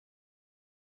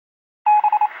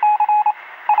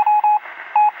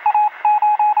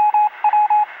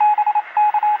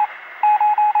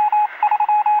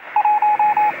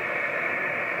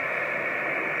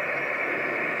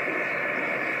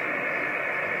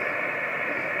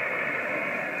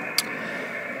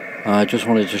I just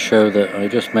wanted to show that I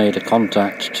just made a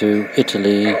contact to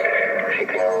Italy. CQ20,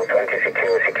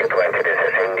 this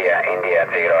is India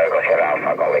 0, Echo Sierra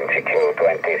Alpha calling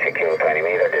CQ20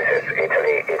 meter, this is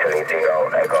Italy 0,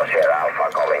 Echo Sierra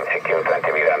Alpha calling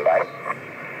CQ20 meter and bye.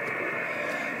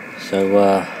 So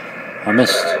I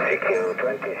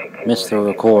missed the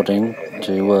recording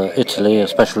to Italy, a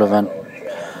special event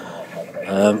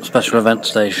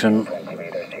station,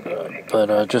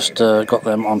 but I just got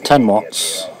them on 10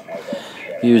 watts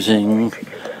using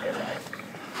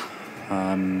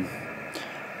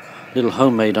little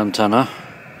homemade antenna,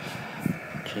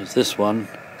 which is this one,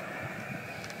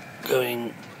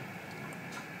 going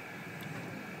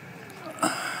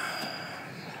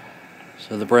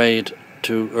so the braid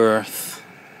to earth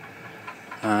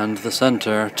and the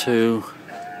center to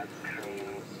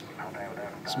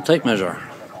some tape measure.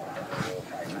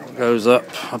 It goes up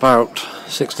about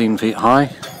 16 feet high,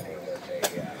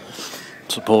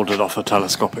 supported off a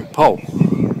telescopic pole.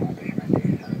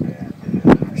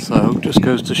 So just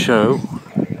goes to show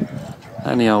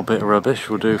any old bit of rubbish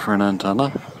will do for an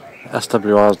antenna.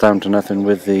 SWR is down to nothing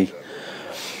with the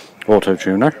auto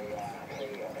tuner,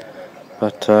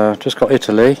 but just got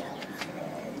Italy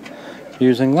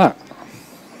using that,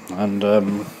 and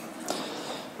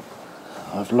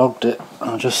I've logged it.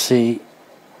 I'll just see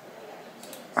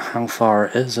how far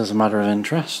it is as a matter of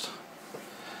interest.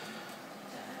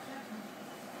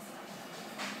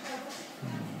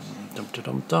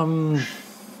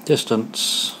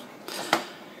 Distance,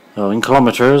 oh, in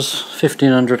kilometers,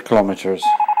 1500 kilometers.